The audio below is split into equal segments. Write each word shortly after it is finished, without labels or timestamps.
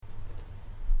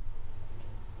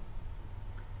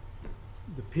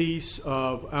The peace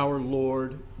of our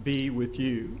Lord be with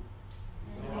you.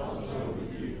 And also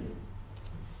with you.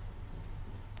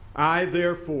 I,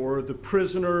 therefore, the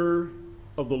prisoner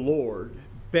of the Lord,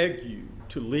 beg you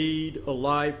to lead a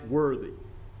life worthy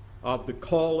of the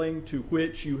calling to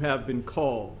which you have been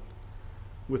called,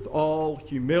 with all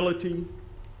humility,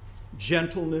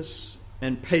 gentleness,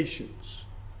 and patience,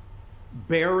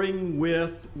 bearing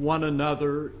with one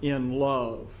another in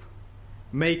love,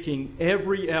 making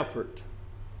every effort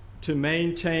to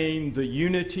maintain the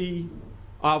unity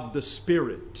of the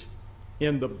Spirit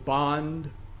in the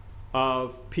bond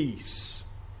of peace.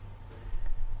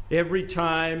 Every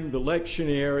time the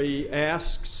lectionary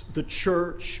asks the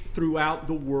church throughout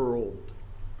the world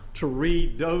to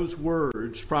read those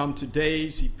words from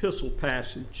today's epistle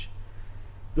passage,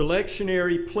 the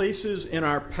lectionary places in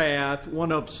our path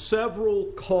one of several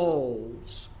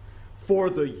calls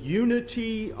for the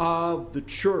unity of the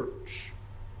church,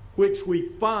 which we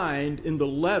find in the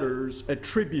letters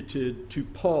attributed to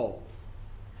Paul.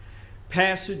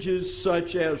 Passages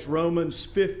such as Romans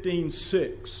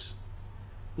 15:6,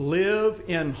 live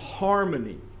in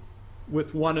harmony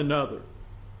with one another.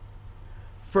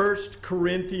 1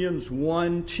 Corinthians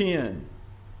 1:10,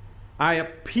 I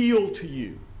appeal to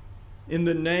you in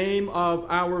the name of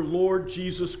our Lord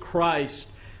Jesus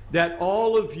Christ that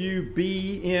all of you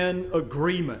be in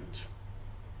agreement.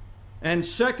 And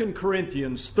 2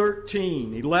 Corinthians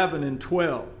 13:11 and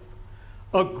 12,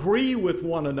 agree with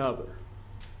one another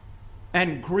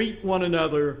and greet one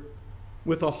another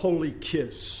with a holy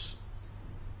kiss.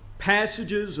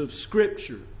 Passages of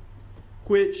Scripture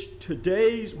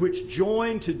which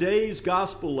join today's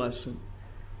gospel lesson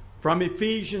from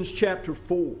Ephesians chapter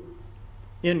 4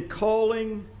 in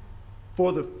calling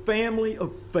for the family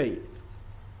of faith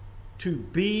to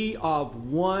be of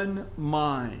one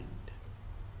mind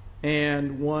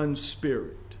and one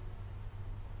spirit.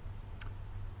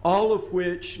 All of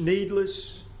which,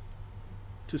 needless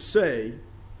to say,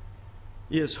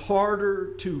 is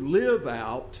harder to live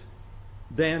out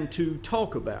than to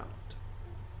talk about.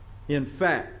 In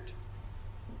fact,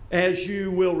 as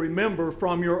you will remember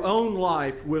from your own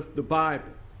life with the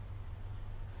Bible,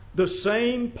 the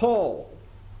same Paul,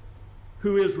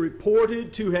 who is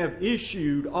reported to have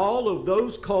issued all of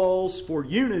those calls for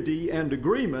unity and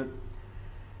agreement,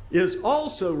 is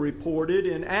also reported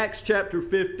in Acts chapter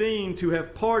 15 to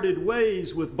have parted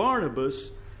ways with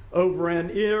Barnabas over an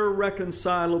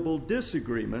irreconcilable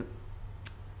disagreement,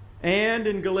 and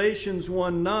in Galatians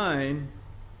 1:9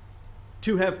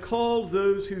 to have called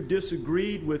those who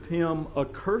disagreed with him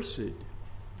accursed,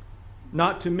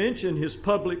 not to mention his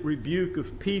public rebuke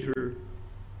of Peter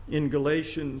in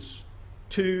Galatians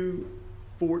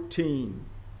 2:14.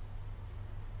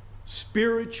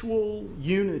 Spiritual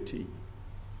unity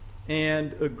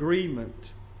and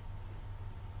agreement,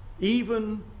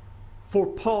 even for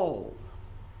Paul,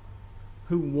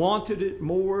 who wanted it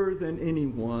more than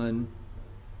anyone,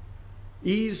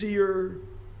 easier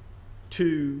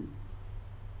to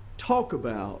talk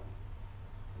about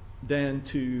than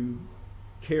to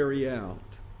carry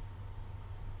out.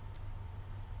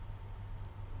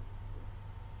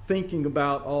 Thinking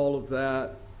about all of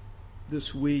that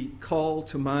this week called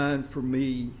to mind for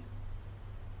me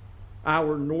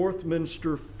our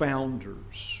Northminster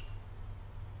founders,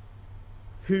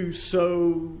 who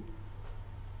so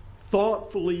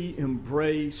thoughtfully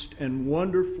embraced and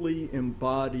wonderfully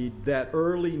embodied that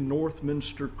early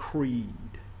Northminster creed.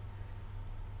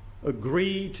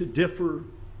 Agree to differ,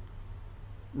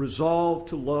 resolve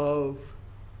to love,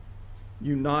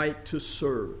 unite to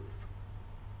serve.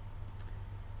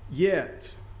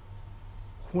 Yet,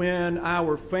 when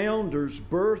our founders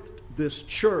birthed this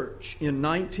church in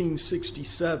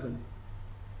 1967,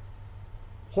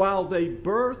 while they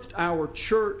birthed our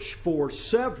church for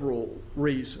several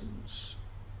reasons,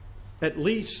 at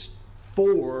least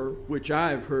 4 which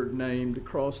I've heard named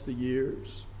across the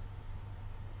years,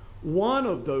 one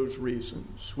of those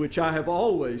reasons, which I have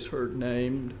always heard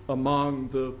named among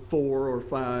the 4 or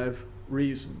 5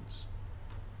 reasons,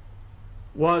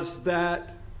 was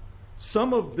that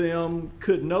some of them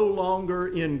could no longer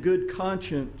in good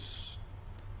conscience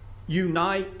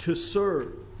unite to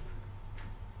serve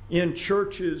in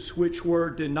churches which were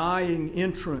denying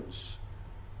entrance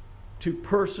to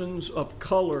persons of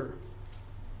color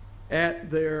at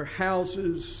their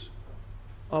houses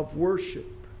of worship.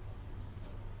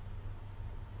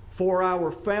 For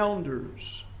our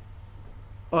founders,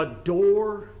 a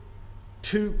door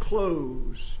too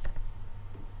closed,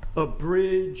 a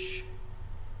bridge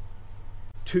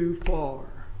too far.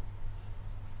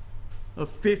 A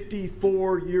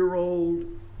 54-year-old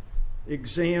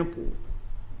example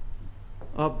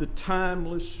of the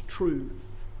timeless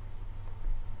truth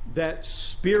that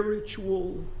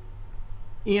spiritual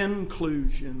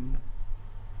inclusion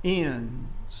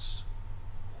ends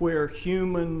where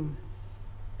human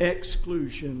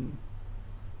exclusion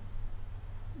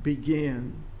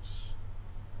begins.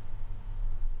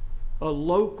 A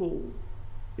local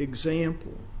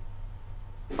example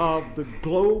of the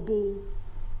global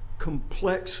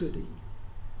complexity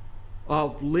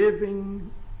of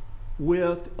living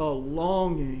with a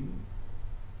longing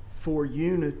for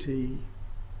unity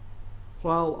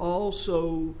while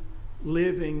also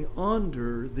living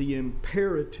under the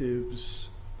imperatives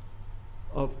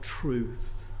of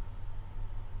truth,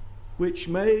 which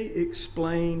may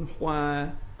explain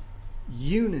why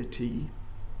unity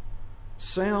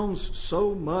sounds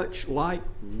so much like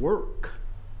work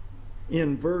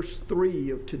in verse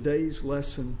 3 of today's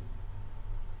lesson,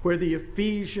 where the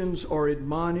Ephesians are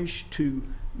admonished to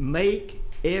make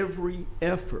every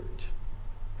effort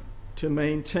to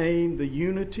maintain the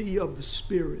unity of the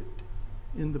Spirit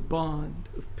in the bond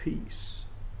of peace.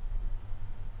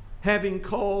 Having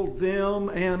called them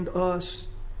and us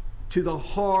to the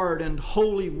hard and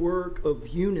holy work of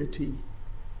unity,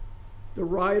 the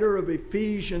writer of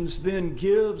Ephesians then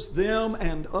gives them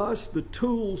and us the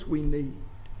tools we need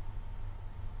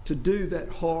to do that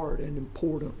hard and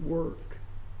important work.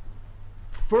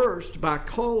 First, by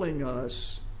calling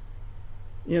us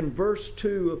in verse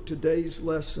 2 of today's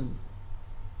lesson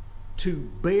to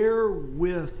bear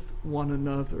with one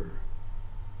another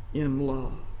in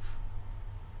love.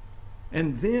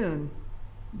 And then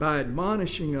by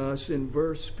admonishing us in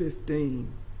verse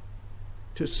 15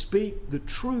 to speak the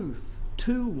truth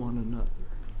to one another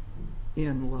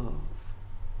in love.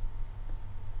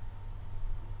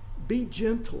 Be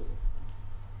gentle.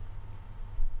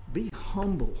 Be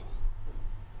humble.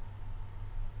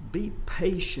 Be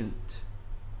patient.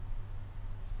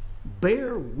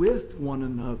 Bear with one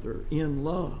another in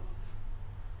love,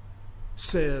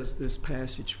 says this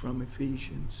passage from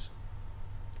Ephesians.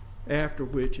 After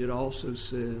which it also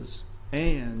says,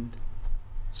 and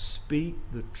speak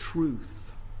the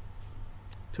truth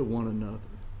to one another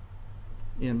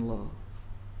in love.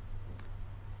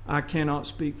 I cannot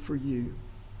speak for you,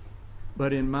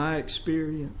 but in my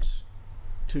experience,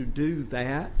 to do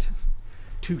that,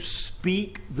 to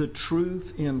speak the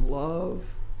truth in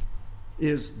love,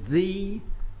 is the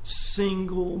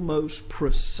single most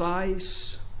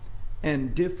precise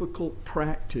and difficult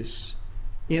practice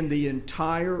in the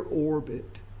entire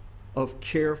orbit of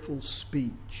careful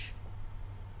speech.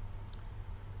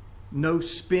 No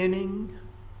spinning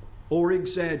or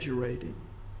exaggerating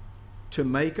to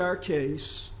make our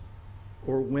case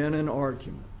or win an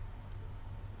argument.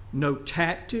 No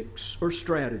tactics or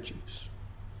strategies.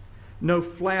 No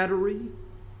flattery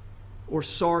or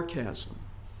sarcasm.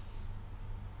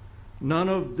 None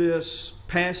of this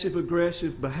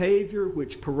passive-aggressive behavior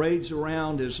which parades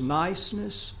around as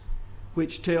niceness,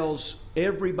 which tells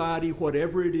everybody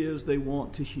whatever it is they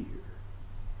want to hear.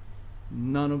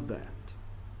 None of that.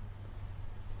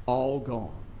 All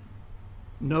gone.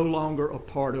 No longer a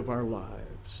part of our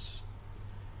lives.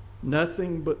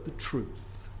 Nothing but the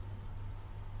truth.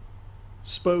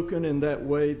 Spoken in that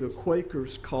way the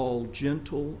Quakers call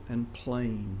gentle and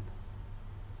plain.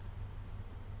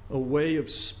 A way of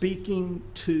speaking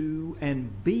to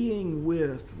and being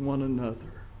with one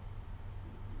another,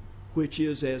 which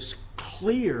is as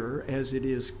clear as it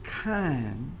is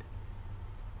kind,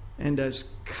 and as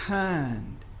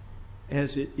kind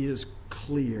as it is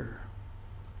clear.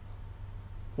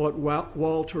 What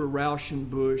Walter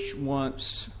Rauschenbusch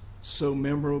once so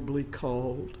memorably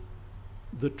called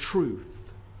the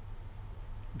truth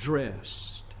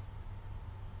dressed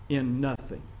in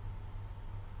nothing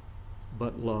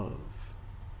but love,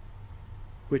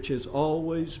 which has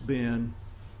always been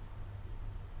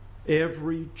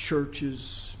every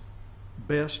church's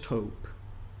best hope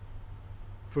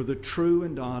for the true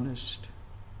and honest,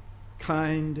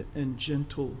 kind and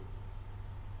gentle,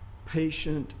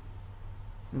 patient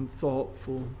and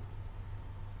thoughtful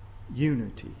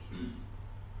unity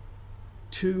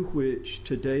to which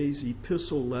today's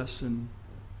epistle lesson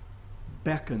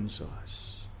beckons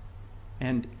us,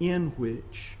 and in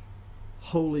which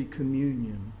Holy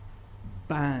Communion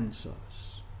binds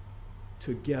us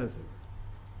together.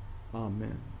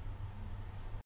 Amen.